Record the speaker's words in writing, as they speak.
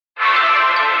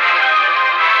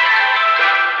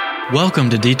Welcome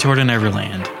to Detour to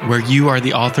Neverland, where you are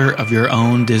the author of your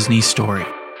own Disney story.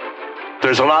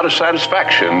 There's a lot of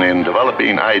satisfaction in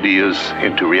developing ideas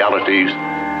into realities.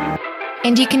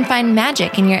 And you can find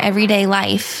magic in your everyday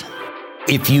life.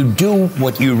 If you do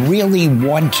what you really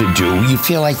want to do, you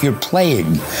feel like you're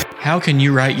playing. How can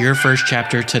you write your first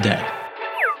chapter today?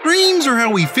 Dreams are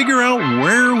how we figure out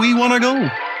where we want to go.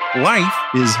 Life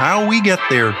is how we get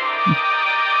there.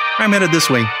 I'm headed this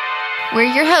way. We're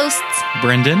your hosts,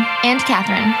 Brendan and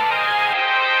Catherine.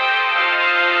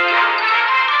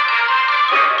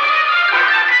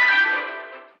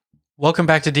 Welcome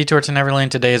back to Detour to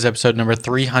Neverland. Today is episode number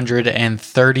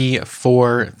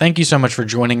 334. Thank you so much for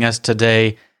joining us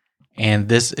today. And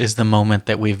this is the moment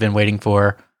that we've been waiting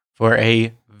for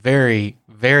a very,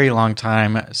 very long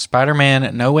time.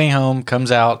 Spider-Man No Way Home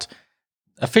comes out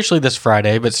officially this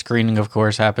Friday, but screening, of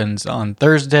course, happens on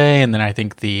Thursday. And then I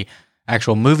think the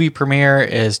actual movie premiere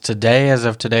is today, as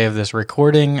of today of this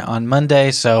recording, on Monday.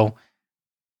 So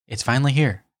it's finally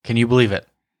here. Can you believe it?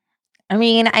 I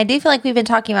mean, I do feel like we've been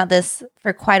talking about this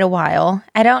for quite a while.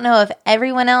 I don't know if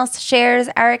everyone else shares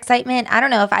our excitement. I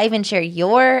don't know if I even share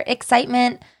your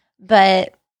excitement,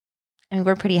 but I mean,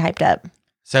 we're pretty hyped up.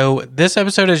 So this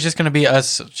episode is just going to be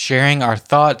us sharing our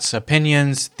thoughts,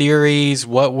 opinions, theories,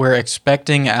 what we're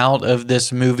expecting out of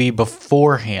this movie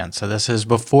beforehand. So this is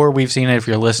before we've seen it. If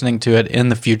you're listening to it in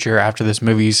the future after this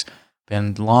movie's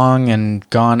been long and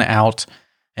gone out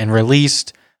and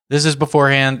released, this is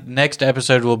beforehand. Next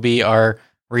episode will be our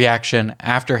reaction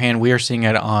afterhand. We are seeing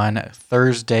it on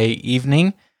Thursday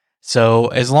evening. So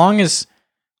as long as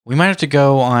we might have to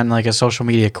go on like a social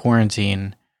media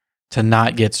quarantine to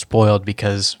not get spoiled,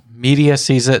 because media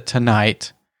sees it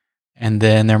tonight and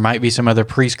then there might be some other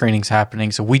pre-screenings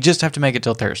happening. So we just have to make it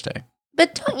till Thursday.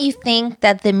 But don't you think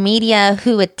that the media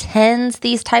who attends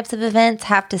these types of events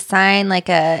have to sign like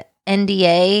a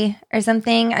NDA or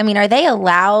something? I mean, are they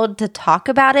allowed to talk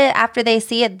about it after they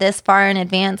see it this far in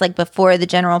advance, like before the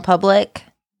general public?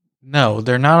 No,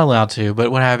 they're not allowed to. But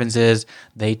what happens is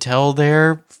they tell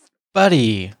their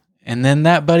buddy, and then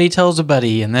that buddy tells a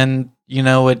buddy, and then, you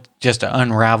know, it just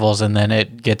unravels, and then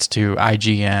it gets to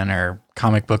IGN or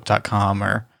comicbook.com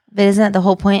or... But isn't that the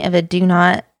whole point of a do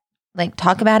not, like,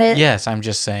 talk about it? Yes, I'm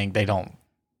just saying they don't...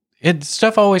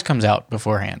 Stuff always comes out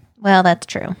beforehand. Well, that's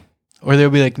true. Or they'll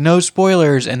be like, no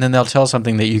spoilers, and then they'll tell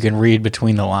something that you can read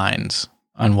between the lines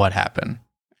on what happened.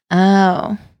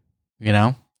 Oh. You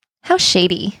know? How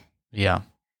shady. Yeah.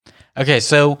 Okay,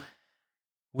 so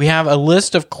we have a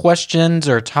list of questions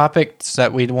or topics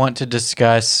that we'd want to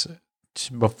discuss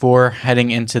before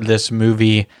heading into this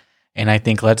movie, and I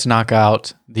think let's knock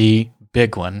out the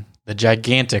big one, the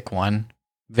gigantic one.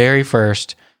 Very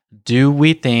first, do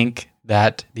we think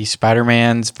that the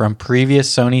Spider-Mans from previous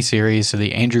Sony series, so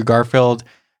the Andrew Garfield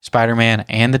Spider-Man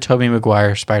and the Tobey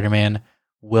Maguire Spider-Man,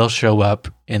 will show up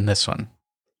in this one?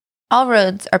 All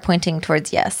roads are pointing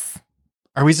towards yes.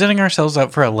 Are we setting ourselves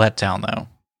up for a letdown, though?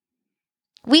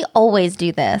 We always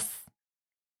do this,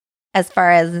 as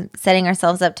far as setting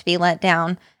ourselves up to be let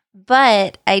down.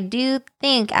 But I do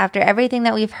think after everything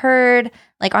that we've heard,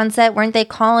 like on set, weren't they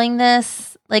calling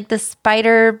this like the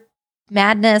Spider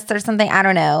Madness or something? I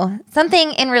don't know.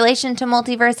 Something in relation to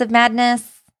Multiverse of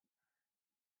Madness.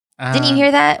 Didn't you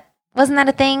hear that? Wasn't that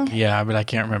a thing? Yeah, but I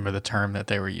can't remember the term that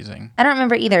they were using. I don't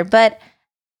remember either, but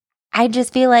I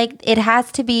just feel like it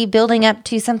has to be building up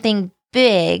to something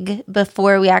big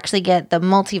before we actually get the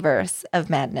Multiverse of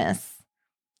Madness.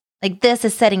 Like, this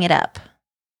is setting it up.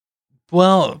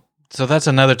 Well, so that's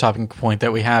another talking point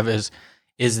that we have is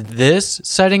this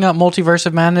setting up Multiverse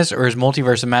of Madness, or is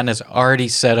Multiverse of Madness already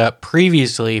set up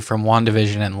previously from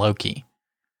WandaVision and Loki?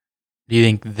 Do you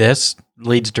think this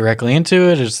leads directly into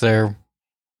it? Is it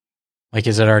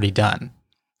already done?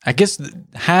 I guess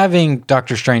having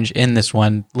Doctor Strange in this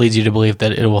one leads you to believe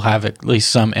that it will have at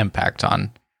least some impact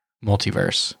on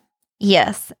Multiverse.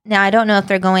 Yes. Now, I don't know if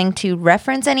they're going to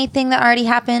reference anything that already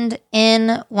happened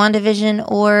in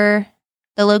WandaVision or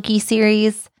the Loki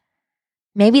series.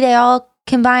 Maybe they all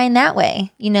combine that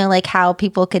way. You know, like how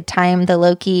people could time the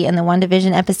Loki and the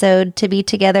WandaVision episode to be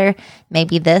together.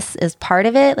 Maybe this is part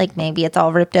of it. Like maybe it's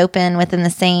all ripped open within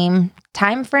the same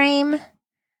time frame.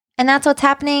 And that's what's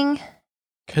happening.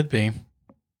 Could be.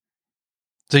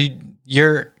 So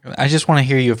I just want to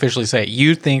hear you officially say it.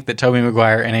 You think that Tobey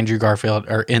Maguire and Andrew Garfield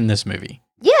are in this movie?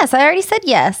 Yes, I already said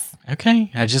yes. Okay,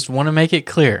 I just want to make it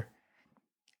clear.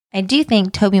 I do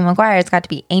think Tobey Maguire's got to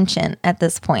be ancient at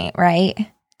this point, right?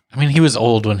 I mean, he was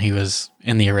old when he was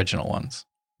in the original ones.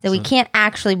 So we can't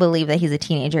actually believe that he's a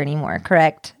teenager anymore,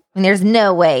 correct? I mean, there's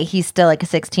no way he's still like a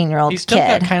 16-year-old kid. He's still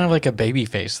got kind of like a baby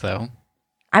face, though.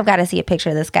 I've got to see a picture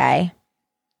of this guy.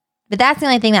 But that's the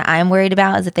only thing that I'm worried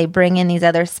about is if they bring in these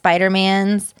other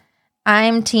Spider-Mans.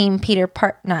 I'm team Peter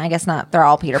Parker. No, I guess not. They're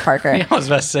all Peter Parker. Yeah, I was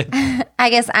about to say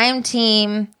I guess I'm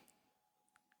team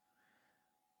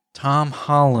Tom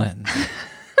Holland.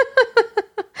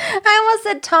 I almost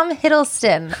said Tom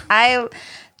Hiddleston.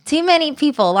 Too many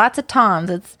people, lots of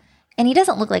Toms. And he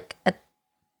doesn't look like a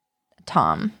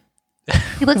Tom.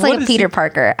 He looks like a Peter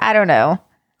Parker. I don't know.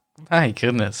 My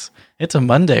goodness. It's a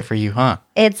Monday for you, huh?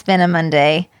 It's been a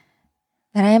Monday.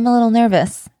 But I am a little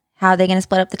nervous. How are they going to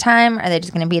split up the time? Are they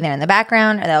just going to be there in the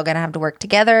background? Are they all going to have to work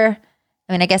together?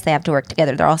 I mean, I guess they have to work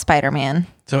together. They're all Spider-Man.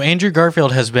 So Andrew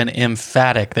Garfield has been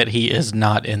emphatic that he is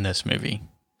not in this movie.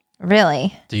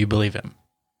 Really? Do you believe him?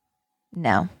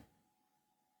 No.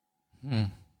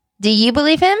 Do you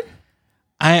believe him?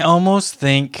 I almost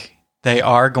think they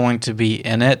are going to be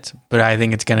in it, but I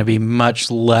think it's going to be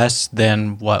much less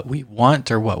than what we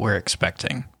want or what we're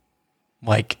expecting.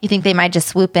 Like, You think they might just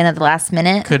swoop in at the last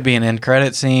minute? could be an end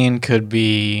credit scene, could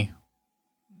be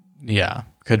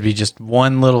just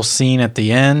one little scene at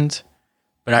the end,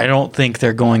 but I don't think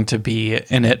they're going to be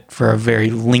in it for a very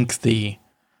lengthy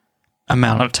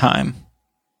amount of time.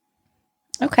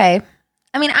 Okay.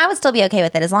 I mean, I would still be okay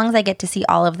with it as long as I get to see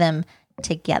all of them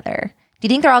together. Do you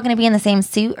think they're all going to be in the same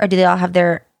suit, or do they all have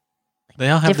their They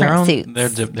all have their different own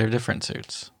suits? They're different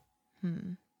suits.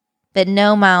 But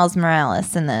no Miles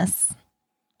Morales in this.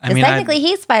 I Because mean, technically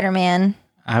he's Spider-Man.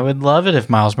 I would love it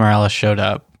if Miles Morales showed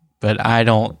up, but I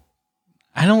don't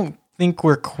think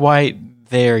we're quite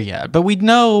there yet. But we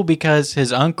know because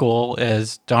his uncle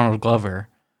is Donald Glover.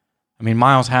 I mean,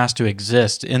 Miles has to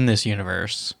exist in this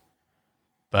universe.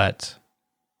 But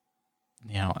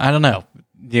I don't know.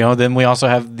 Then we also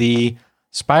have the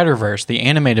Spider-Verse, the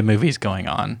animated movies going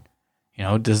on.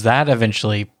 Does that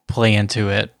eventually play into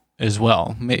it as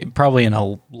well? Probably in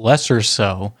a lesser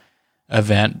so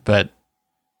event, but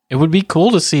it would be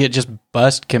cool to see it just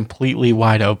bust completely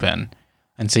wide open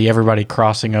and see everybody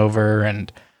crossing over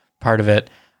and part of it.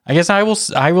 I guess I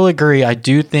will agree. I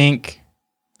do think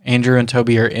Andrew and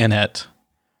Toby are in it.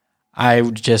 I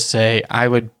would just say I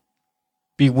would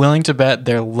be willing to bet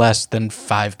they're less than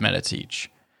 5 minutes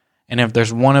each. And if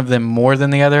there's one of them more than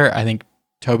the other, I think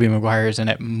Tobey Maguire is in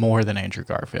it more than Andrew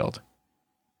Garfield.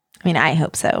 I mean, I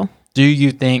hope so. Do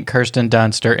you think Kirsten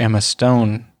Dunst or Emma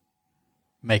Stone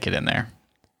make it in there?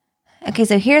 Okay,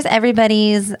 so here's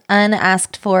everybody's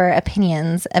unasked for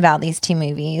opinions about these two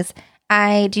movies.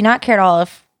 I do not care at all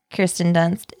if Kirsten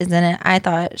Dunst is in it. I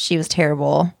thought she was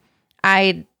terrible.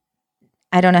 I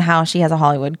don't know how she has a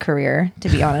Hollywood career, to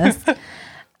be honest.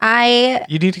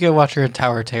 You need to go watch her in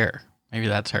Tower of Terror. Maybe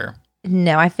that's her.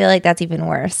 No, I feel like that's even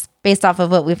worse. Based off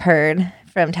of what we've heard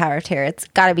from Tower of Terror, it's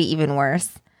got to be even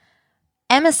worse.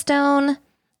 Emma Stone,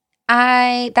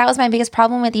 that was my biggest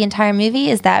problem with the entire movie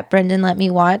is that Brendan let me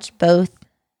watch both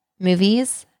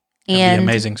movies and The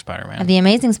Amazing Spider-Man. The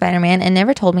Amazing Spider-Man and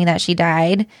never told me that she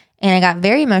died. And I got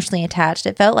very emotionally attached.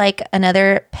 It felt like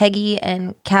another Peggy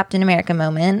and Captain America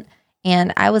moment.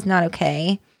 And I was not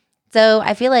okay. So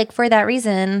I feel like for that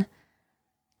reason,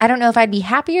 I don't know if I'd be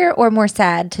happier or more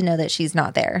sad to know that she's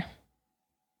not there.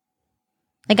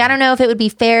 Like, I don't know if it would be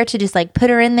fair to just like put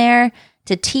her in there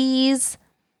to tease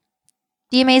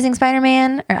the Amazing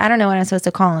Spider-Man, or I don't know what I'm supposed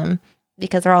to call him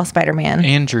because they're all Spider-Man.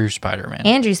 Andrew Spider-Man.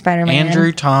 Andrew Spider-Man.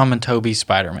 Andrew, Tom, and Toby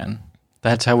Spider-Man.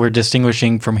 That's how we're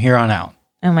distinguishing from here on out.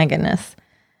 Oh my goodness.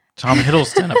 Tom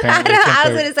Hiddleston, apparently. I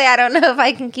was going to say, I don't know if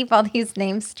I can keep all these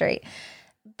names straight.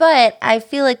 But I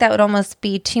feel like that would almost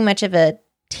be too much of a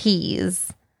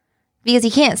tease because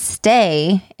he can't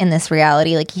stay in this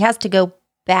reality. Like, he has to go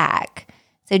back.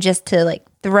 So just to like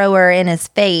throw her in his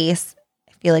face,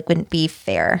 I feel like wouldn't be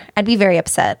fair. I'd be very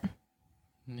upset.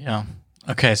 Yeah.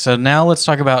 Okay, so now let's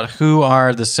talk about who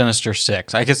are the Sinister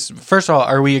Six. I guess, first of all,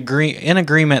 are we in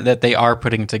agreement that they are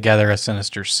putting together a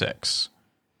Sinister Six?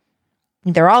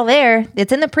 They're all there.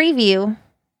 It's in the preview.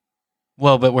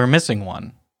 Well, but we're missing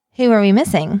one. Who are we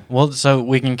missing? Well, so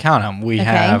we can count them. We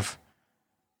have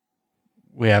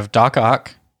Doc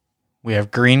Ock, we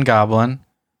have Green Goblin,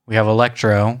 we have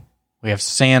Electro, we have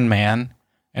Sandman,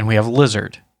 and we have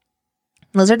Lizard.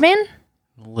 Lizard Man?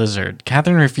 Lizard.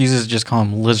 Catherine refuses to just call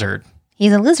him Lizard.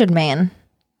 He's a lizard man.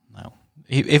 No.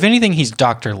 If anything, he's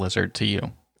Dr. Lizard to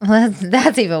you. Well,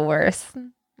 that's even worse.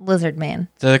 Lizard Man.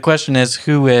 So the question is,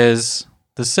 who is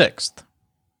the sixth?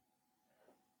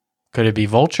 Could it be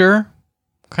Vulture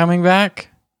coming back?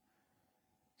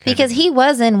 Because he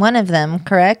was in one of them,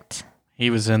 correct? He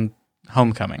was in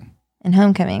Homecoming. In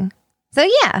Homecoming. So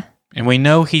yeah. And we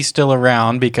know he's still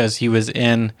around because he was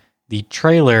in the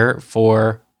trailer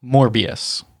for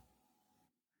Morbius,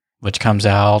 which comes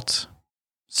out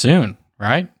soon,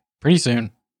 right? Pretty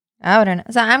soon. I don't know.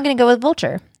 So I'm going to go with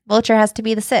Vulture. Vulture has to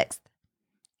be the 6th.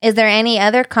 Is there any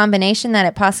other combination that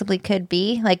it possibly could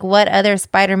be? Like, what other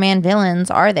Spider-Man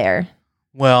villains are there?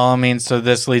 Well, I mean, so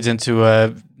this leads into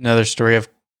another story of,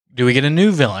 do we get a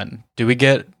new villain? Do we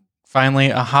get finally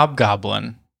a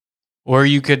Hobgoblin? Or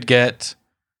you could get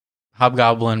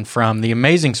Hobgoblin from the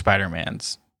Amazing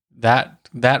Spider-Mans.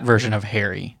 That version of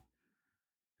Harry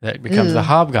that becomes the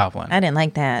Hobgoblin. I didn't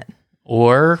like that.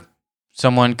 Or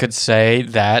someone could say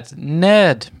that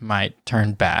Ned might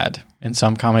turn bad. In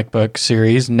some comic book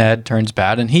series, Ned turns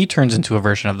bad, and he turns into a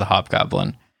version of the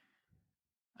Hobgoblin.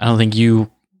 I don't think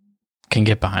you can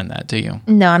get behind that, do you?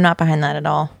 No, I'm not behind that at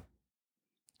all.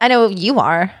 I know you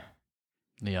are,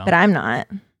 but I'm not.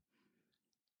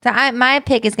 So my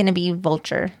pick is going to be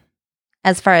Vulture,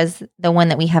 as far as the one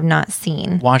that we have not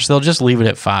seen. Watch, they'll just leave it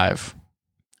at 5,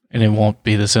 and it won't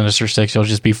be the Sinister Six. It'll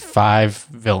just be 5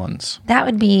 villains. That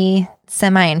would be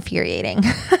semi-infuriating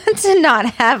to not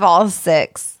have all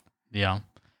 6. Yeah.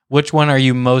 Which one are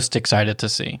you most excited to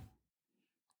see?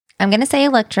 I'm going to say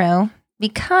Electro,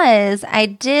 because I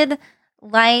did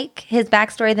like his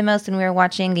backstory the most when we were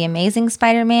watching The Amazing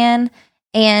Spider-Man.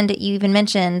 And you even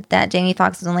mentioned that Jamie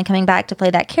Foxx was only coming back to play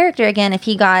that character again if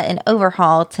he got an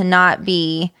overhaul to not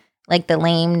be like the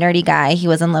lame, nerdy guy he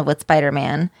was in love with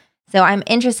Spider-Man. So I'm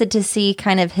interested to see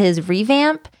kind of his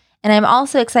revamp. And I'm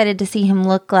also excited to see him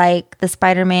look like the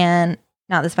Spider-Man,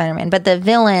 not the Spider-Man, but the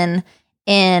villain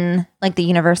in like the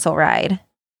Universal ride.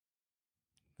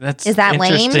 Is that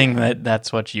interesting lame?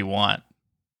 That's what you want.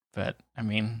 But I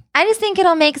mean, I just think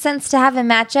it'll make sense to have him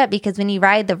match up, because when you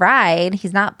ride the ride,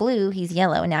 he's not blue, he's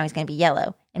yellow, and now he's going to be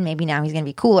yellow, and maybe now he's going to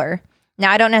be cooler.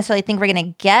 Now, I don't necessarily think we're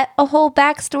going to get a whole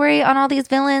backstory on all these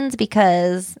villains,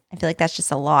 because I feel like that's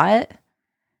just a lot.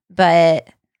 But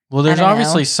well, there's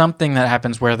obviously something that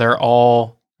happens where they're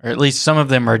all, or at least some of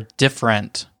them, are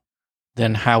different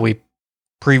than how we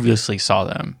previously saw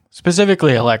them.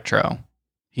 Specifically, Electro.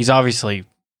 He's obviously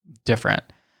different.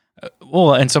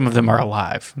 Well, and some of them are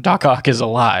alive. Doc Ock is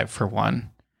alive, for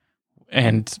one.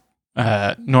 And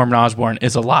Norman Osborn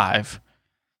is alive.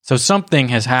 So something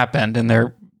has happened, and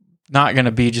they're not going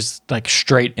to be just like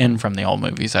straight in from the old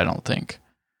movies, I don't think.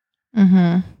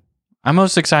 Mm-hmm. I'm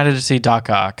most excited to see Doc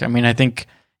Ock. I mean, I think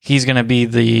he's going to be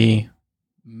the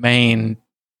main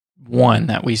one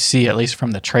that we see, at least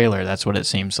from the trailer. That's what it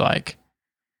seems like.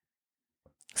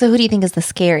 So who do you think is the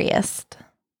scariest?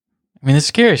 I mean, the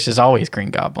scariest is always Green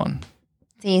Goblin.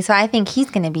 See, so I think he's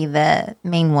going to be the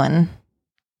main one.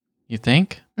 You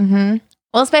think? Mm-hmm.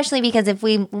 Well, especially because if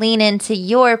we lean into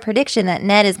your prediction that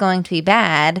Ned is going to be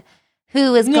bad,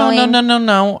 who is going...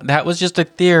 No. That was just a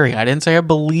theory. I didn't say I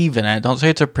believe in it. Don't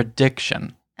say it's a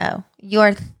prediction. Oh,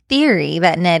 your theory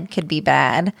that Ned could be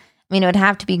bad. I mean, it would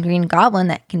have to be Green Goblin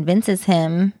that convinces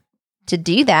him to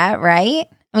do that, right?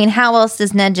 I mean, how else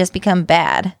does Ned just become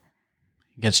bad?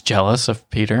 He gets jealous of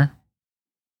Peter.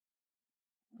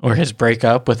 Or his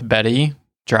breakup with Betty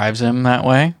drives him that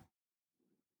way.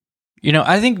 You know,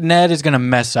 I think Ned is going to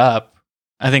mess up.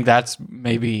 I think that's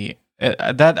maybe...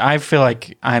 that I feel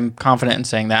like I'm confident in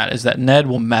saying that, is that Ned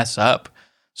will mess up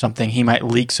something. He might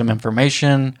leak some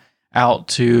information out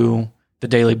to the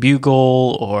Daily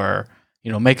Bugle, or,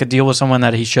 you know, make a deal with someone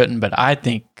that he shouldn't. But I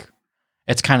think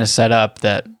it's kind of set up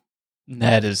that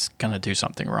Ned is going to do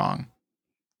something wrong.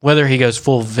 Whether he goes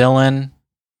full villain,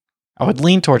 I would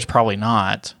lean towards probably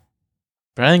not,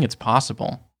 but I think it's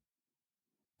possible.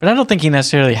 But I don't think he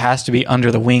necessarily has to be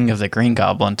under the wing of the Green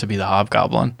Goblin to be the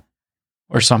Hobgoblin,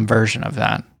 or some version of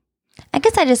that. I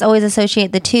guess I just always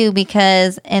associate the two,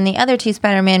 because in the other two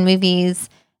Spider-Man movies,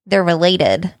 they're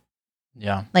related.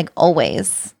 Yeah. Like,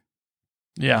 always.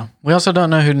 Yeah. We also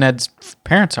don't know who Ned's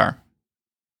parents are.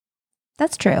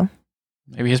 That's true.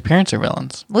 Maybe his parents are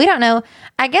villains. We don't know.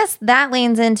 I guess that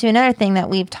leans into another thing that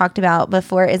we've talked about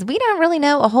before, is we don't really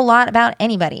know a whole lot about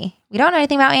anybody. We don't know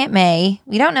anything about Aunt May.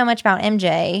 We don't know much about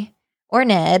MJ or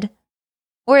Ned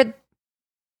or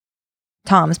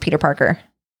Tom's Peter Parker.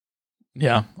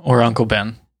 Yeah, or Uncle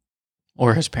Ben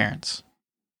or his parents.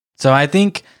 So I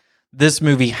think this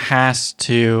movie has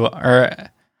to, or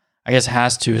I guess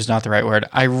has to is not the right word.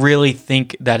 I really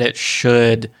think that it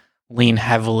should lean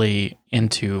heavily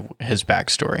into his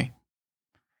backstory.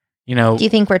 You know, do you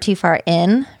think we're too far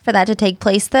in for that to take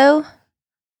place, though?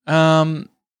 No.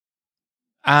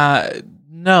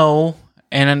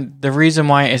 And the reason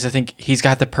why is I think he's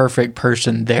got the perfect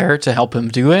person there to help him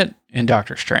do it in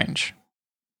Doctor Strange.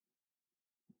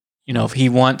 You know, if he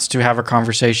wants to have a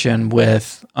conversation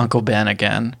with Uncle Ben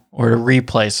again, or to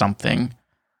replay something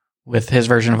with his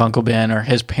version of Uncle Ben or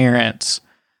his parents,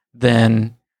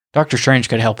 then Doctor Strange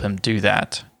could help him do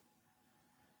that.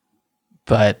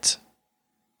 But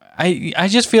I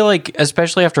just feel like,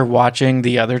 especially after watching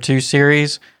the other two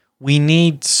series, we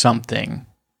need something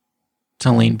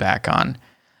to lean back on.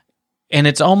 And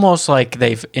it's almost like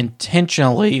they've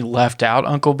intentionally left out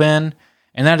Uncle Ben.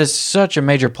 And that is such a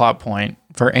major plot point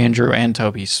for Andrew and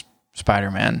Tobey's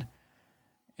Spider-Man.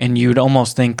 And you'd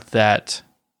almost think that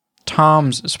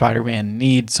Tom's Spider-Man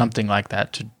needs something like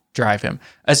that to drive him,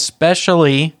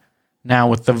 especially now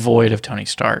with the void of Tony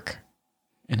Stark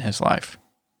in his life.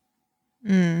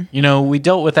 You know, we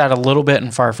dealt with that a little bit in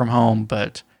Far From Home,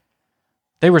 but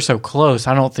they were so close.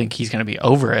 I don't think he's going to be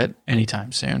over it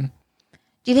anytime soon.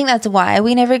 Do you think that's why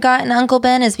we never got an Uncle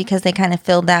Ben, is because they kind of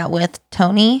filled that with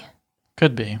Tony?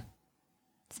 Could be.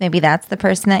 So maybe that's the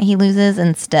person that he loses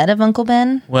instead of Uncle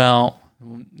Ben? Well,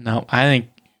 no, I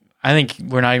think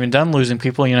we're not even done losing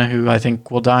people. You know who I think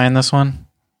will die in this one?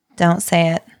 Don't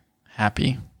say it.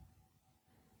 Happy.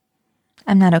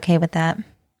 I'm not okay with that.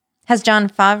 Has Jon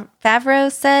Favreau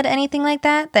said anything like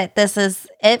that? That this is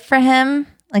it for him?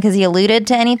 Like, has he alluded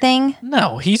to anything?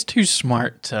 No, he's too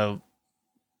smart to...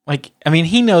 Like, I mean,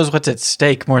 he knows what's at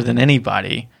stake more than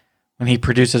anybody when he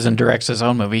produces and directs his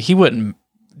own movie. He wouldn't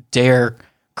dare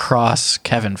cross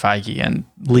Kevin Feige and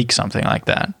leak something like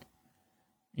that.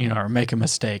 You know, or make a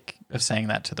mistake of saying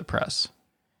that to the press.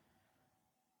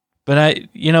 But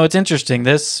it's interesting.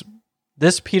 This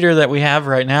Peter that we have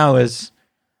right now is...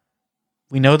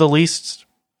 We know the least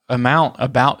amount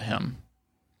about him.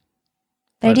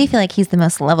 But I do feel like he's the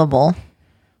most lovable.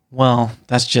 Well,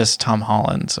 that's just Tom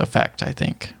Holland's effect, I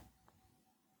think.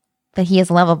 But he is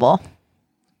lovable.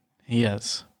 He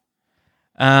is.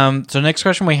 So next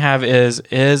question we have is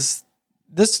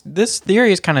this theory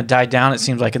has kind of died down, it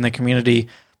seems like, in the community,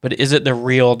 but is it the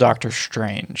real Doctor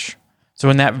Strange? So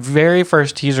when that very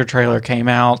first teaser trailer came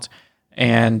out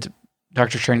and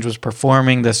Doctor Strange was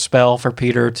performing the spell for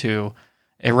Peter to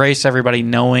erase everybody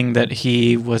knowing that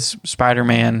he was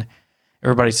Spider-Man,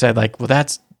 everybody said, like, well,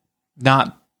 that's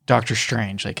not Doctor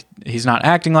Strange. Like, he's not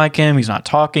acting like him. He's not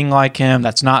talking like him.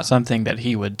 That's not something that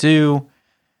he would do.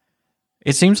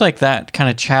 It seems like that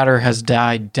kind of chatter has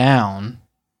died down.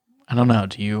 I don't know.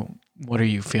 What are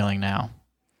you feeling now?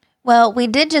 Well, we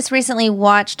did just recently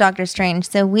watch Doctor Strange.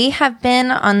 So we have been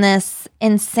on this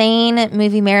insane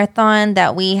movie marathon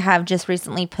that we have just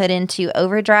recently put into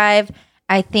overdrive.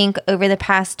 I think over the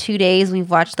past 2 days, we've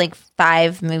watched like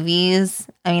 5 movies.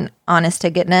 I mean, honest to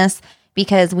goodness,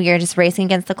 because we are just racing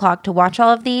against the clock to watch all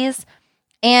of these.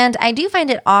 And I do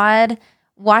find it odd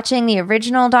watching the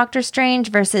original Doctor Strange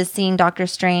versus seeing Doctor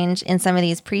Strange in some of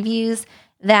these previews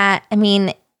that, I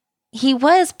mean, he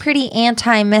was pretty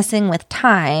anti-messing with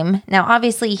time. Now,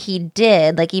 obviously he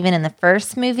did, like even in the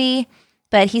first movie,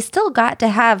 but he still got to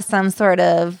have some sort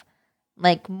of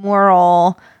like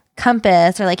moral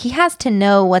compass, or like he has to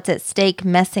know what's at stake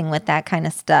messing with that kind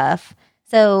of stuff.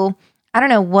 So I don't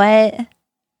know what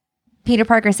Peter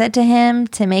Parker said to him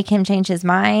to make him change his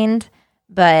mind,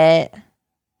 but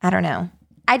I don't know.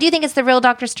 I do think it's the real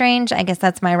Doctor Strange. I guess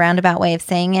that's my roundabout way of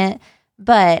saying it,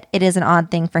 but it is an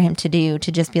odd thing for him to do,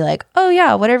 to just be like, oh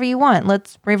yeah, whatever you want,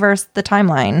 let's reverse the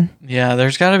timeline. Yeah,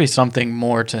 there's got to be something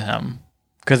more to him,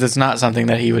 because it's not something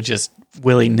that he would just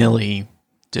willy-nilly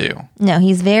do. No,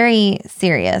 he's very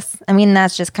serious. I mean,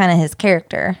 that's just kind of his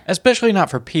character. Especially not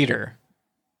for Peter.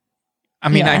 I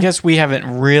mean, Yeah. I guess we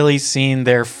haven't really seen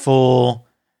their full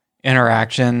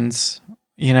interactions,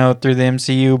 through the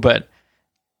MCU, but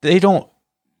they don't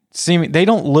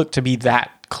look to be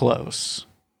that close.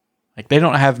 Like, they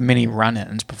don't have many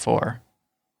run-ins before.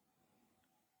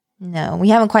 No, we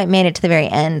haven't quite made it to the very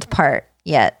end part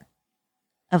yet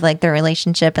of like their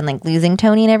relationship and like losing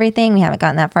Tony and everything. We haven't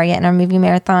gotten that far yet in our movie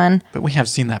marathon. But we have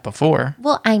seen that before.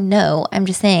 Well, I know. I'm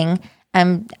just saying,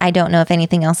 I don't know if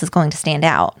anything else is going to stand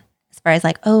out as far as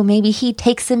like, oh, maybe he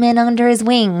takes him in under his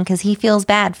wing because he feels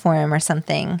bad for him or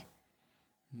something.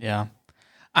 Yeah.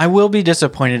 I will be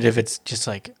disappointed if it's just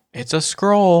like, it's a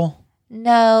scroll.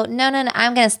 No.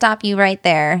 I'm going to stop you right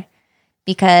there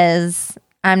because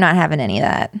I'm not having any of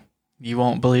that. You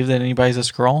won't believe that anybody's a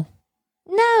scroll?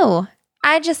 No.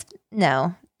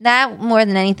 No. That more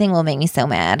than anything will make me so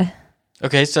mad.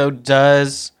 Okay, so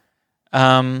does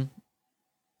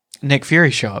Nick Fury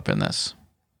show up in this?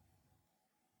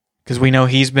 Because we know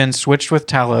he's been switched with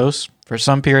Talos for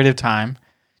some period of time.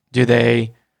 Do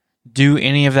they do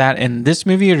any of that in this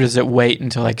movie, or does it wait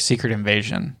until like Secret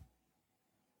Invasion?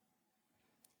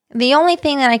 The only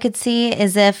thing that I could see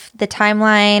is if the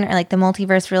timeline or like the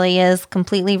multiverse really is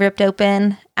completely ripped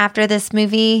open after this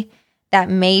movie, that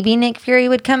maybe Nick Fury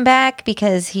would come back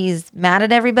because he's mad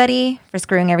at everybody for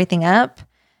screwing everything up.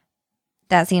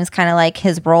 That seems kind of like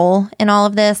his role in all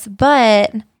of this.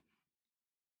 But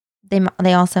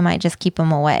they also might just keep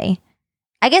him away.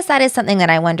 I guess that is something that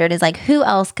I wondered is like, who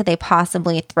else could they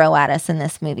possibly throw at us in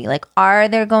this movie? Like, are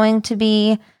there going to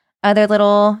be other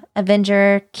little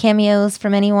Avenger cameos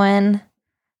from anyone?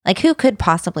 Like, who could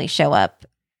possibly show up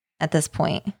at this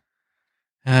point?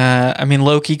 I mean,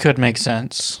 Loki could make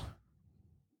sense.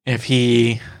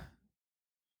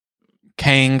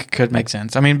 Kang could make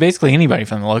sense. I mean, basically anybody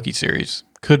from the Loki series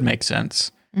could make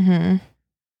sense. Mm-hmm.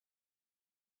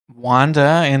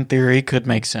 Wanda, in theory, could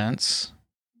make sense.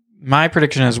 My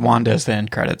prediction is Wanda is the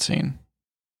end credit scene.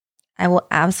 I will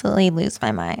absolutely lose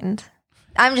my mind.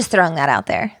 I'm just throwing that out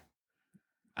there.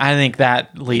 I think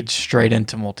that leads straight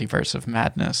into Multiverse of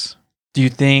Madness. Do you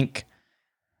think...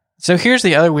 So here's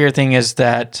the other weird thing is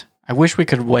that I wish we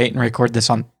could wait and record this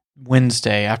on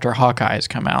Wednesday after Hawkeye has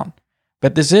come out.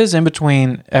 But this is in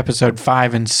between episode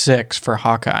 5 and 6 for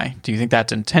Hawkeye. Do you think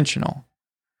that's intentional?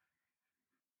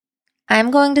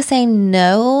 I'm going to say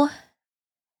no.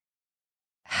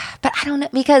 But I don't know,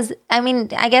 because, I mean,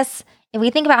 I guess if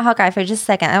we think about Hawkeye for just a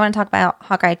second, I don't want to talk about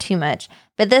Hawkeye too much,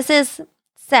 but this is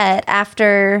set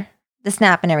after the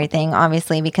snap and everything,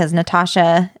 obviously, because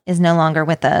Natasha is no longer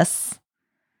with us.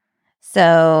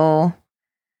 So,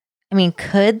 I mean,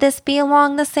 could this be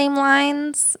along the same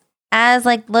lines as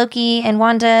like Loki and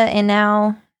Wanda and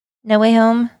now No Way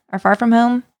Home or Far From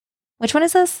Home? Which one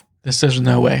is this? This is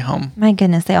No Way Home. My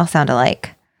goodness, they all sound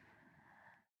alike.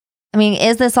 I mean,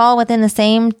 is this all within the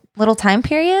same little time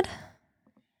period?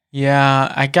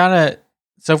 Yeah,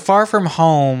 So Far From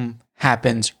Home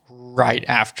happens right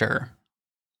after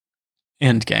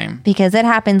Endgame. Because it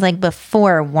happens like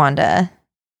before Wanda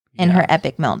and her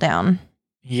epic meltdown.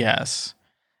 Yes.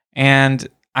 And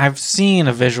I've seen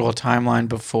a visual timeline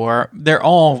before. They're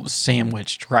all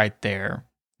sandwiched right there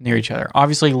near each other.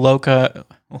 Obviously, Loki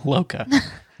and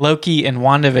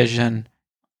WandaVision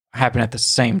happen at the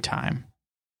same time.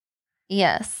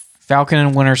 Yes. Falcon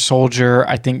and Winter Soldier,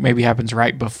 I think maybe happens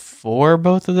right before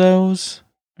both of those.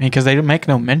 I mean, because they don't make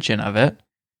no mention of it.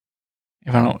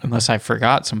 Unless I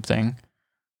forgot something.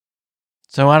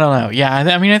 So I don't know. Yeah,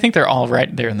 I mean, I think they're all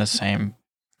right there in the same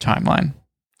timeline.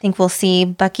 Think we'll see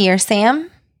Bucky or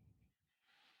Sam?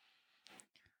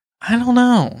 I don't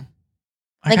know.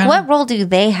 What role do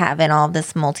they have in all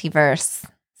this multiverse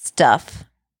stuff?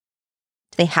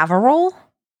 Do they have a role?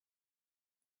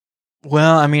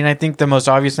 Well, I mean, I think the most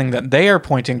obvious thing that they are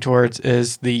pointing towards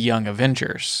is the Young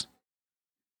Avengers.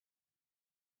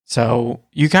 So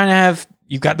you've got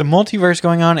the multiverse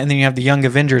going on, and then you have the Young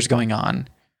Avengers going on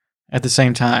at the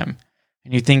same time.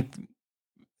 And you think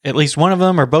at least one of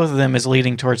them or both of them is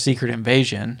leading towards Secret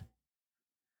Invasion.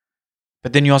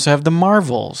 But then you also have the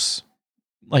Marvels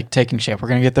like taking shape. We're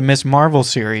going to get the Miss Marvel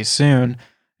series soon.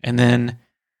 And then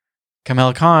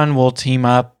Kamala Khan will team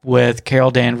up with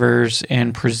Carol Danvers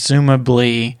and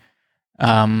presumably,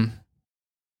 what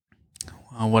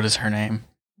is her name?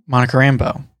 Monica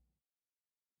Rambeau.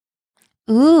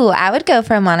 Ooh, I would go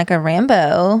for a Monica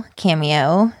Rambeau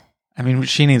cameo. I mean,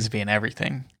 she needs to be in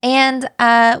everything. And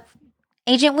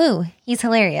Agent Woo, he's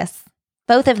hilarious.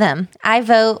 Both of them. I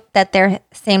vote that they're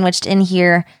sandwiched in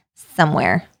here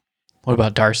somewhere. What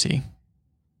about Darcy?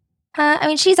 I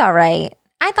mean, she's all right.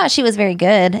 I thought she was very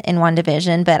good in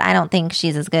WandaVision, but I don't think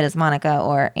she's as good as Monica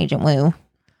or Agent Woo.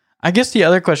 I guess the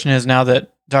other question is, now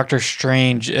that Doctor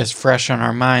Strange is fresh on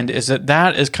our mind, is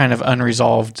that is kind of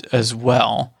unresolved as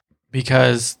well.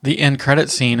 Because the end credit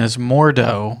scene is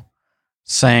Mordo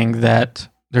saying that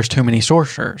there's too many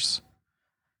sorcerers.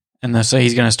 And so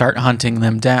he's going to start hunting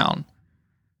them down.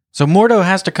 So Mordo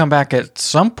has to come back at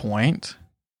some point.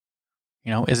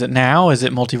 You know, is it now? Is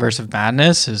it Multiverse of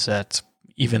Madness? Is that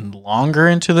even longer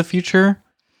into the future?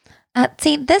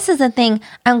 See, this is the thing.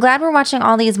 I'm glad we're watching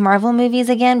all these Marvel movies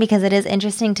again, because it is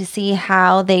interesting to see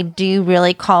how they do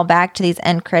really call back to these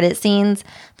end credit scenes.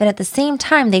 But at the same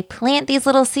time, they plant these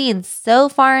little seeds so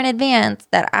far in advance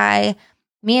that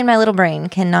me and my little brain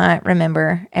cannot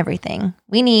remember everything.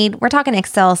 We're talking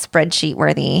Excel spreadsheet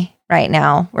worthy right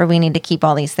now, where we need to keep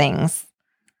all these things.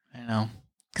 I know.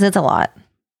 Because it's a lot.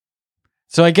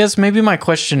 So I guess maybe my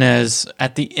question is,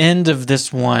 at the end of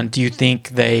this one, do you think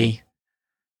they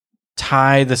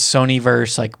tie the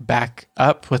Sonyverse like back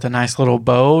up with a nice little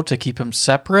bow to keep them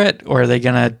separate? Or are they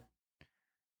gonna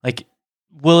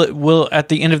will at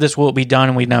the end of this, will it be done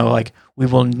and we know like we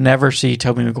will never see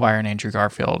Tobey Maguire and Andrew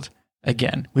Garfield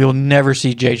again? We will never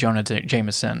see J. Jonah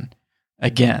Jameson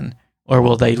again? Or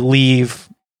will they leave,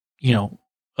 a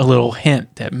little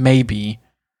hint that maybe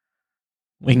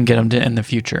we can get them in the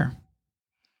future?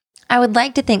 I would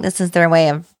like to think this is their way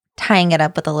of tying it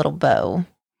up with a little bow.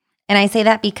 And I say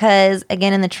that because,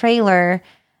 again, in the trailer,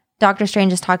 Doctor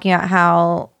Strange is talking about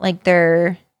how, like,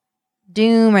 they're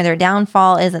doom or their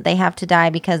downfall is that they have to die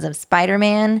because of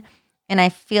Spider-Man. And I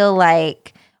feel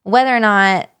like whether or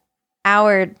not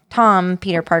our Tom,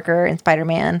 Peter Parker, and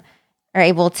Spider-Man are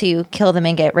able to kill them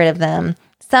and get rid of them,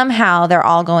 somehow they're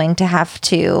all going to have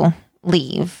to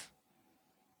leave.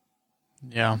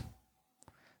 Yeah.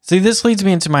 See, this leads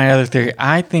me into my other theory.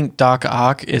 I think Doc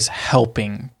Ock is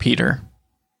helping Peter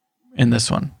in this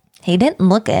one. He didn't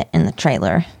look it in the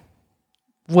trailer.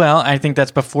 Well, I think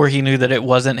that's before he knew that it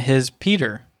wasn't his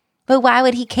Peter. But why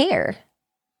would he care?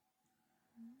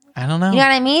 I don't know. You know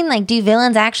what I mean? Like, do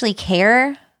villains actually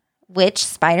care which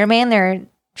Spider-Man they're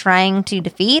trying to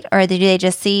defeat, or do they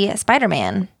just see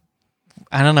Spider-Man?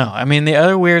 I don't know. I mean, the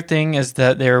other weird thing is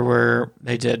that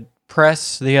they did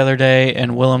press the other day,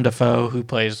 and Willem Dafoe, who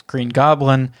plays Green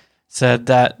Goblin, said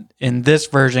that in this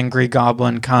version, Green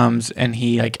Goblin comes and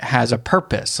he like has a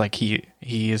purpose. Like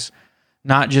he's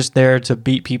not just there to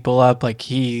beat people up. Like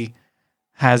he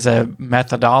has a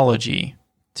methodology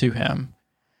to him.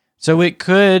 So it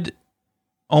could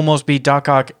almost be Doc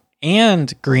Ock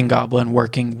and Green Goblin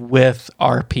working with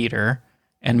our Peter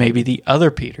and maybe the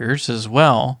other Peters as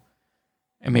well.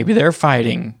 And maybe they're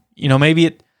fighting. You know, maybe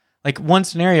it, like one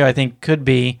scenario I think could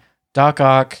be Doc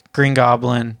Ock, Green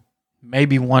Goblin,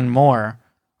 maybe one more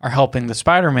are helping the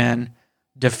Spider-Man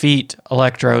defeat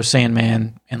Electro,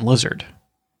 Sandman, and Lizard.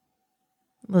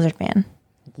 Lizard Man.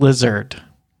 Lizard.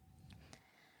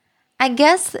 I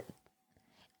guess,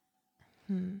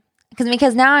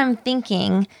 because now I'm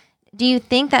thinking, do you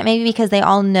think that maybe because they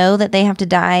all know that they have to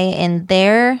die in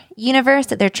their universe,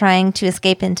 that they're trying to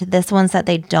escape into this one so that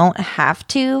they don't have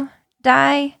to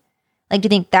die? Like, do you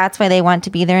think that's why they want to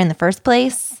be there in the first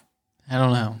place? I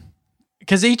don't know.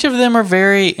 Because each of them are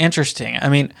very interesting. I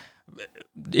mean,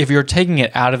 if you're taking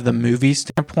it out of the movie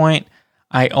standpoint,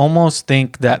 I almost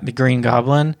think that the Green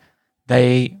Goblin,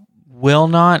 they will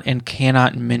not and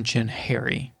cannot mention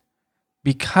Harry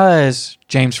because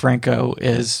James Franco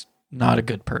is not a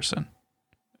good person.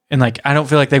 And like, I don't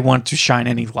feel like they want to shine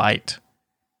any light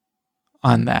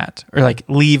on that or like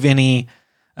leave any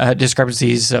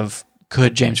discrepancies of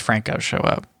could James Franco show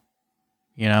up,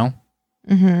 you know?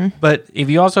 Mm-hmm. But if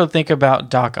you also think about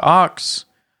Doc Ock's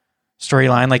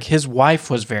storyline, like his wife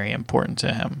was very important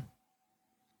to him.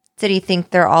 So do you think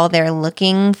they're all there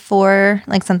looking for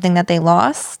like something that they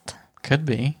lost? Could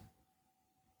be.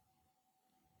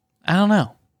 I don't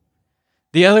know.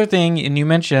 The other thing, and you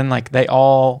mentioned like they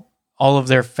all of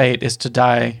their fate is to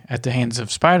die at the hands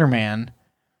of Spider-Man.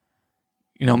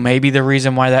 You know, maybe the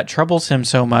reason why that troubles him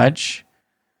so much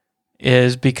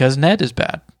is because Ned is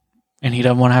bad and he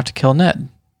doesn't want to have to kill Ned.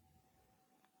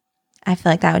 I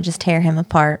feel like that would just tear him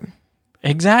apart.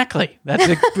 Exactly. That's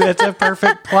a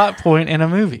perfect plot point in a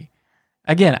movie.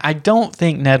 Again, I don't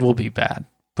think Ned will be bad,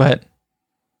 but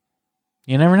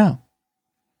you never know.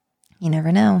 You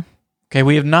never know. Okay,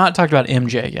 we have not talked about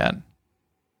MJ yet.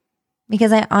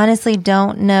 Because I honestly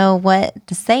don't know what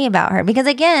to say about her. Because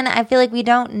again, I feel like we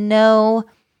don't know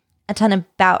a ton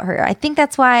about her. I think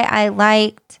that's why I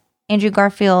liked Andrew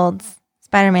Garfield's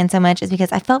Spider-Man so much, is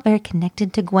because I felt very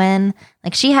connected to Gwen.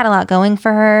 Like she had a lot going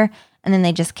for her, and then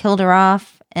they just killed her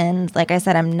off. And like I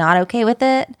said, I'm not okay with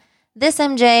it. This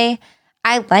MJ,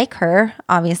 I like her,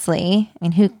 obviously. I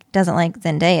mean, who doesn't like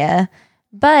Zendaya?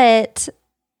 But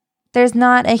there's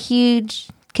not a huge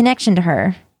connection to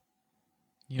her.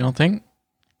 You don't think?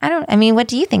 I mean, what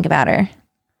do you think about her?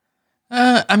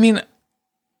 I mean,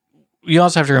 you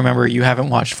also have to remember you haven't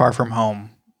watched Far From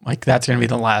Home. Like, that's going to be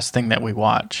the last thing that we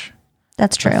watch.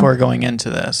 That's true. Before going into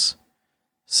this.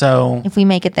 So, if we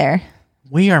make it there.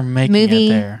 We are making Movie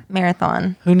it there.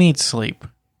 Marathon. Who needs sleep?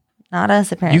 Not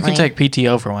us, apparently. You can take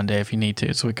PTO for one day if you need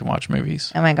to, so we can watch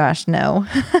movies. Oh my gosh, no.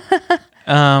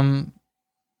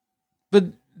 But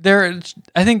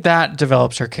I think that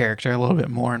develops her character a little bit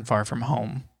more in Far From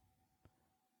Home.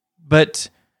 But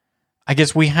I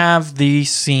guess we have the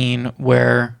scene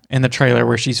where, in the trailer,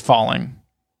 where she's falling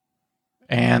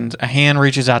and a hand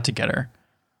reaches out to get her.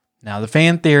 Now, the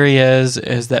fan theory is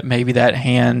that maybe that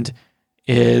hand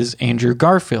is Andrew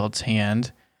Garfield's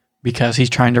hand because he's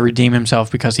trying to redeem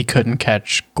himself because he couldn't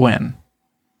catch Gwen.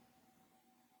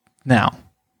 Now.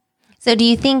 So do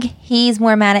you think he's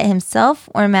more mad at himself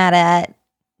or mad at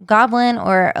Goblin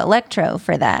or Electro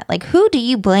for that? Like, who do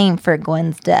you blame for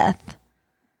Gwen's death?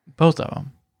 Both of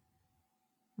them.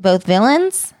 Both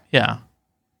villains? Yeah.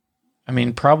 I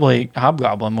mean, probably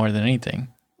Hobgoblin more than anything.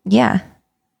 Yeah.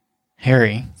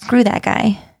 Harry. Screw that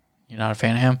guy. You're not a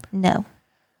fan of him? No.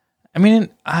 I mean,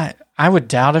 I would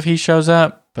doubt if he shows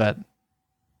up, but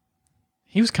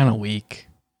he was kind of weak.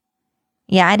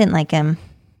 Yeah, I didn't like him.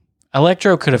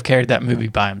 Electro could have carried that movie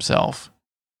by himself.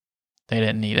 They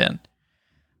didn't need it.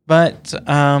 But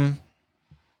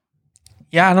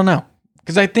yeah, I don't know,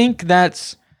 because I think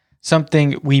that's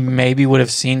something we maybe would have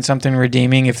seen something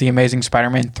redeeming if the Amazing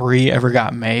Spider-Man 3 ever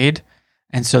got made.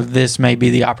 And so this may be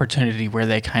the opportunity where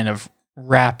they kind of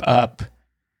wrap up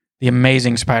the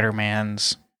Amazing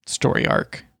Spider-Man's story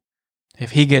arc.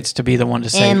 If he gets to be the one to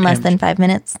save in less than 5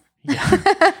 minutes. Yeah.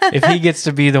 If he gets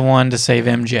to be the one to save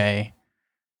MJ,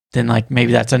 then like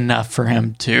maybe that's enough for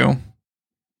him to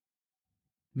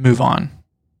move on.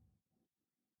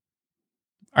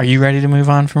 Are you ready to move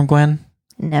on from Gwen?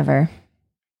 Never.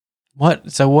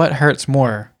 So what hurts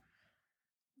more?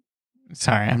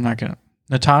 Sorry, I'm not going to.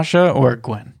 Natasha or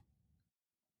Gwen?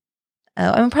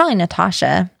 Oh, I'm probably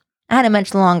Natasha. I had a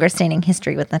much longer standing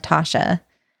history with Natasha,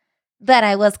 but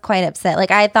I was quite upset.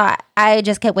 Like, I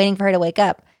just kept waiting for her to wake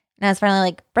up. And I was finally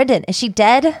like, Brendan, is she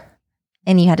dead?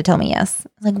 And you had to tell me yes.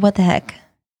 Like, what the heck?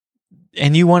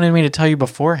 And you wanted me to tell you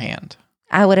beforehand.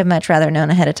 I would have much rather known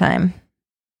ahead of time.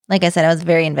 Like I said, I was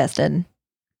very invested.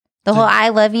 The whole I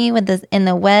love you with this in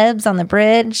the webs on the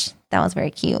bridge, that was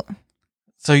very cute.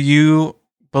 So you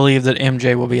believe that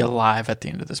MJ will be alive at the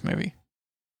end of this movie?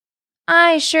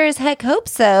 I sure as heck hope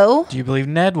so. Do you believe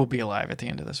Ned will be alive at the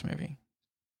end of this movie?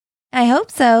 I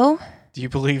hope so. Do you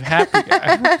believe Happy?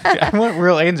 I want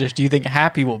real answers. Do you think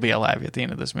Happy will be alive at the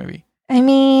end of this movie? I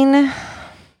mean,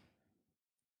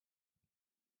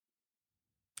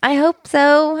 I hope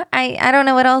so. I don't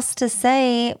know what else to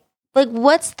say. Like,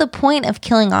 what's the point of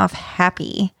killing off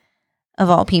Happy, of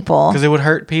all people? Because it would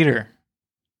hurt Peter.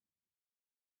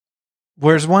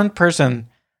 Whereas one person,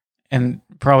 and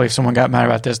probably if someone got mad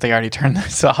about this, they already turned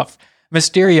this off.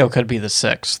 Mysterio could be the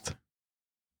 6th.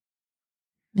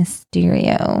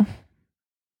 Mysterio.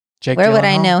 Jake Where would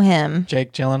I Gyllenhaal? know him?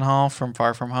 Jake Gyllenhaal from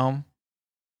Far From Home.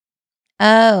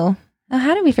 Oh,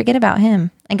 how did we forget about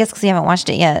him? I guess because you haven't watched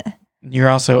it yet. You're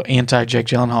also anti-Jake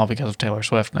Gyllenhaal because of Taylor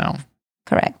Swift now.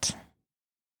 Correct.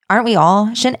 Aren't we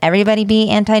all? Shouldn't everybody be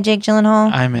anti-Jake Gyllenhaal?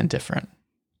 I'm indifferent.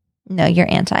 No, you're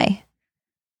anti.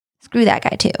 Screw that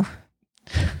guy too.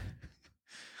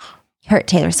 Hurt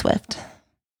Taylor Swift.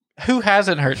 Who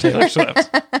hasn't hurt Taylor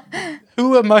Swift?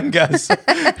 Who among us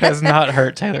has not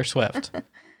hurt Taylor Swift?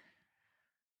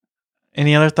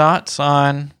 Any other thoughts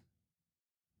on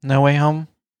No Way Home?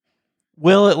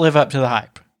 Will it live up to the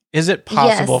hype? Is it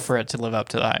possible for it to live up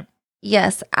to the hype?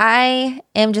 Yes, I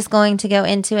am just going to go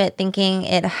into it thinking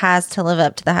it has to live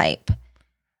up to the hype.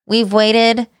 We've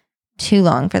waited too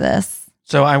long for this.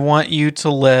 So I want you to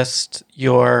list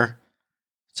your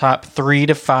top 3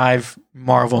 to 5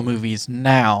 Marvel movies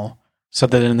now, so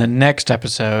that in the next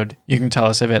episode, you can tell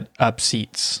us if it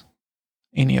upseats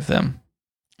any of them.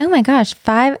 Oh my gosh,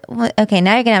 5? Okay,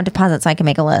 now you're going to have to pause it so I can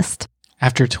make a list.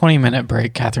 After a 20-minute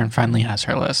break, Catherine finally has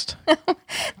her list.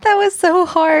 That was so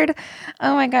hard.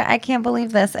 Oh my God, I can't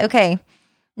believe this. Okay,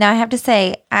 now I have to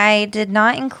say, I did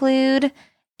not include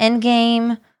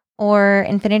Endgame or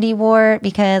Infinity War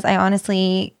because I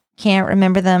honestly can't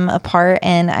remember them apart,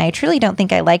 and I truly don't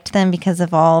think I liked them because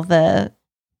of all the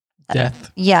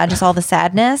Death. Yeah, just all the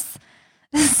sadness.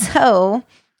 So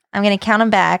I'm going to count them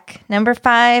back. Number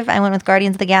 5, I went with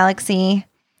Guardians of the Galaxy.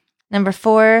 Number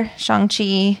 4,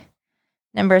 Shang-Chi.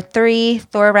 Number 3,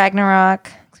 Thor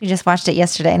Ragnarok. We just watched it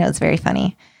yesterday and it was very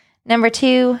funny. Number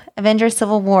 2, Avengers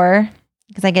Civil War,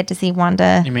 because I get to see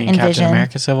Wanda You mean and Captain Vision.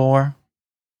 America Civil War?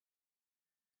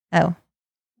 Oh,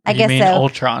 I You guess mean so.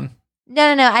 Ultron? No,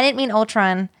 I didn't mean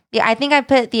Ultron. Yeah, I think I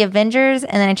put the Avengers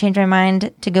and then I changed my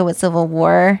mind to go with Civil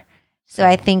War. So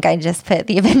I think I just put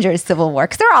the Avengers Civil War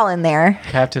because they're all in there.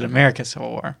 Captain America Civil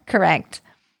War. Correct.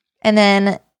 And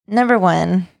then number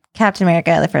 1, Captain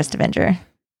America, the First Avenger.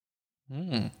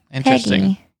 Interesting.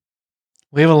 Peggy.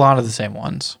 We have a lot of the same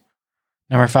ones.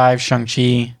 Number 5,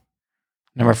 Shang-Chi.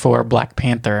 Number 4, Black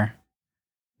Panther.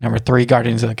 Number 3,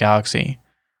 Guardians of the Galaxy.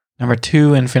 Number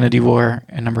 2, Infinity War.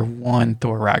 And number 1,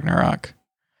 Thor Ragnarok.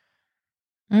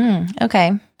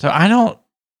 Okay. So I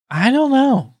don't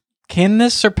know. Can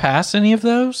this surpass any of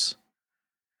those?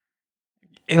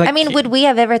 I mean, would we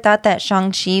have ever thought that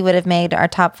Shang-Chi would have made our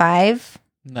top 5?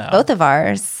 No. Both of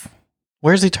ours.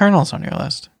 Where's Eternals on your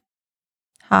list?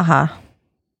 Haha.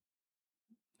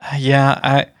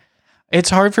 Yeah, it's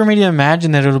hard for me to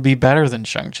imagine that it'll be better than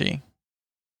Shang-Chi.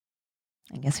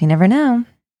 I guess we never know.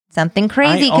 Something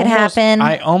crazy could happen.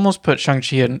 I almost put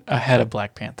Shang-Chi ahead of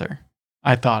Black Panther.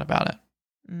 I thought about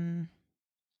it.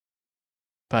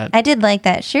 But I did like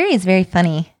that. Shuri is very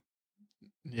funny.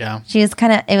 yeah. She was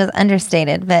it was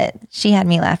understated, but she had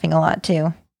me laughing a lot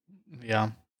too.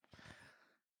 Yeah.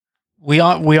 We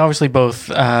obviously both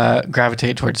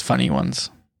gravitate towards funny ones.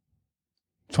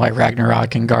 That's why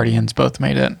Ragnarok and Guardians both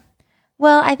made it.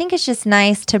 Well, I think it's just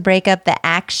nice to break up the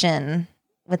action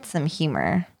with some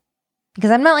humor. Because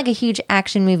I'm not like a huge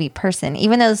action movie person,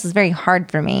 even though this is very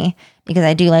hard for me because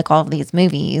I do like all of these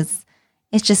movies.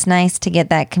 It's just nice to get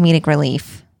that comedic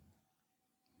relief.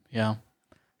 Yeah.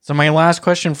 So my last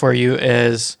question for you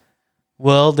is,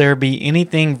 will there be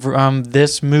anything from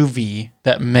this movie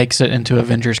that makes it into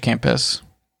Avengers Campus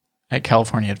at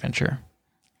California Adventure?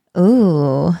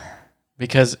 Ooh.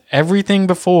 Because everything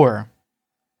before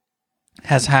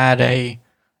has had a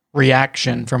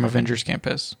reaction from Avengers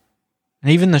Campus.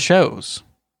 And even the shows,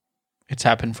 it's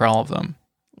happened for all of them.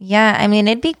 Yeah, I mean,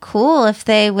 it'd be cool if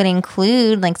they would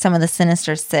include like some of the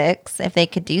Sinister Six, if they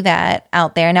could do that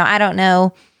out there. Now, I don't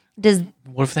know.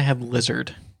 What if they had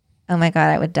Lizard? Oh my God,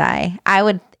 I would die.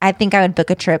 I think I would book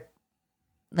a trip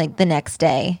like the next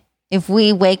day. If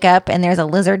we wake up and there's a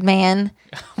lizard man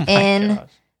in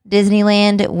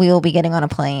Disneyland, we will be getting on a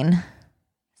plane.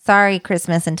 Sorry,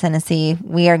 Christmas in Tennessee.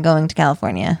 We are going to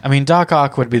California. I mean, Doc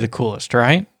Ock would be the coolest,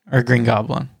 right? Or Green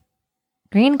Goblin?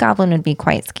 Green Goblin would be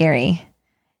quite scary.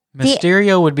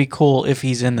 Mysterio would be cool if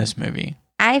he's in this movie.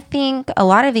 I think a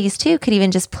lot of these too could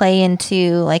even just play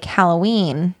into like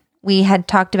Halloween. We had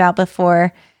talked about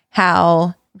before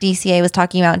how DCA was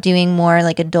talking about doing more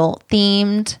like adult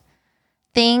themed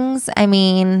things. I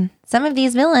mean, some of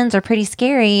these villains are pretty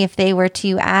scary if they were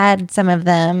to add some of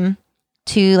them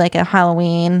to like a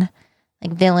Halloween,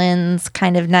 like villains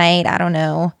kind of night. I don't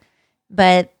know.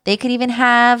 But they could even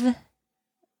have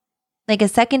like a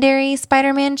secondary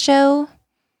Spider-Man show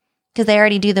because they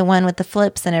already do the one with the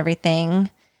flips and everything.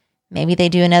 Maybe they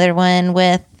do another one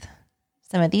with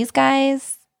some of these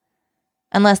guys.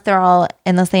 Unless they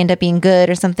end up being good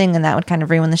or something, then that would kind of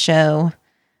ruin the show.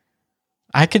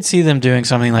 I could see them doing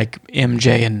something like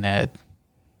MJ and Ned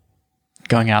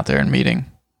going out there and meeting.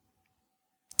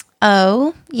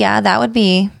 Oh, yeah, that'd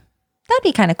be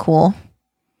kind of cool.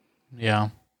 Yeah.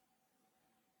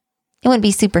 It wouldn't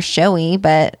be super showy,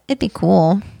 but it'd be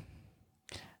cool.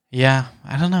 Yeah,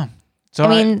 I don't know. So I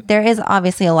mean, there is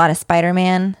obviously a lot of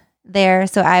Spider-Man there,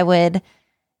 so I would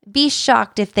be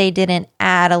shocked if they didn't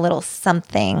add a little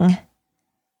something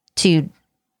to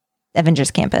Avengers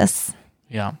Campus.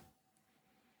 Yeah.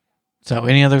 So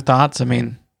any other thoughts? I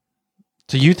mean,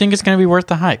 so you think it's going to be worth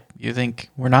the hype? You think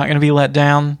we're not going to be let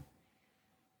down?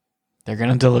 They're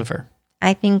going to deliver.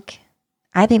 I think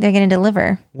they're going to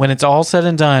deliver. When it's all said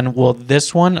and done, will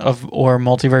this one or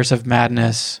Multiverse of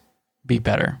Madness be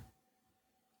better?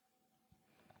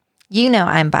 You know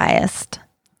I'm biased.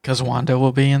 Because Wanda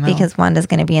will be in that Because Wanda's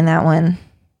going to be in that one.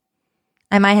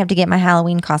 I might have to get my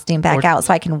Halloween costume back out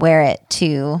so I can wear it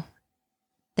to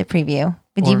the preview.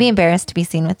 Would you be embarrassed to be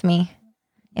seen with me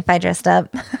if I dressed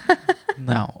up?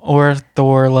 No. Or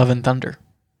Thor Love and Thunder.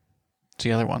 It's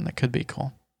the other one that could be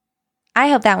cool. I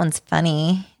hope that one's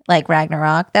funny, like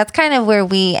Ragnarok. That's kind of where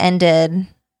we ended,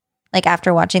 like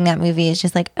after watching that movie. It's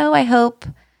just like, oh, I hope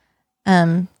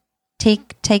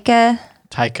Taika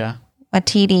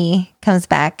Waititi comes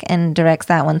back and directs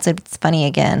that one so it's funny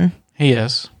again. He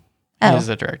is. He is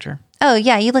the director. Oh,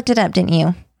 yeah. You looked it up, didn't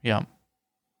you? Yeah.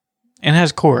 And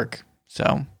has Korg, so.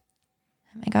 Oh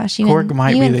my gosh. Korg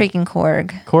might be freaking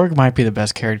Korg. Korg might be the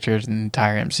best character in the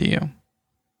entire MCU.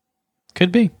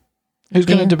 Could be. Who's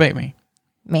going to debate me?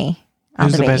 Me.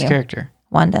 Who's the best character?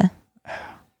 Wanda.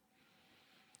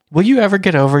 Will you ever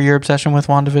get over your obsession with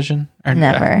WandaVision? Or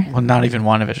never. Well, not even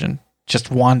WandaVision. Just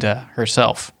Wanda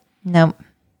herself. Nope.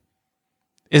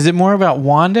 Is it more about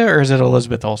Wanda or is it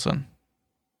Elizabeth Olsen?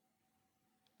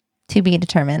 To be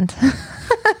determined.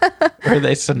 Or are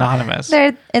they synonymous?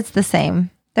 It's the same.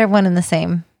 They're one and the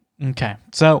same. Okay.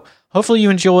 So hopefully you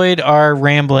enjoyed our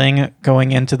rambling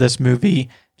going into this movie.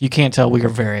 If you can't tell, we are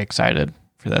very excited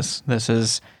for this. This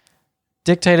has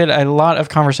dictated a lot of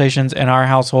conversations in our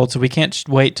household, so we can't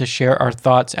wait to share our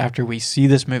thoughts after we see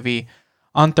this movie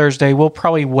on Thursday. We'll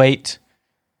probably wait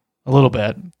a little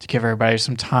bit to give everybody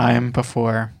some time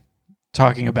before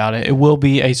talking about it. It will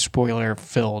be a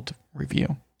spoiler-filled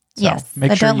review. So yes,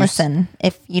 but don't listen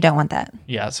if you don't want that.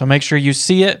 Yeah, so make sure you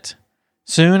see it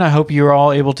soon. I hope you're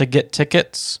all able to get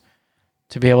tickets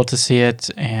to be able to see it,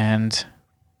 and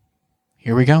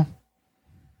here we go.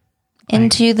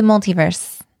 Into the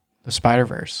multiverse. The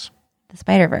Spider-Verse. The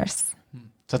Spider-Verse.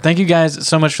 So thank you guys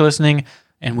so much for listening,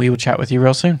 and we will chat with you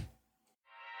real soon.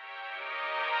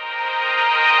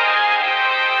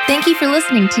 Thank you for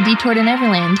listening to Detour to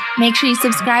Neverland. Make sure you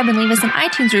subscribe and leave us an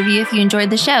iTunes review if you enjoyed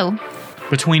the show.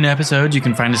 Between episodes, you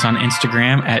can find us on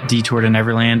Instagram at Detour to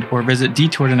Neverland or visit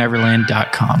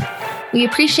detourtoneverland.com. We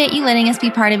appreciate you letting us be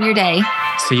part of your day.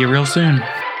 See you real soon.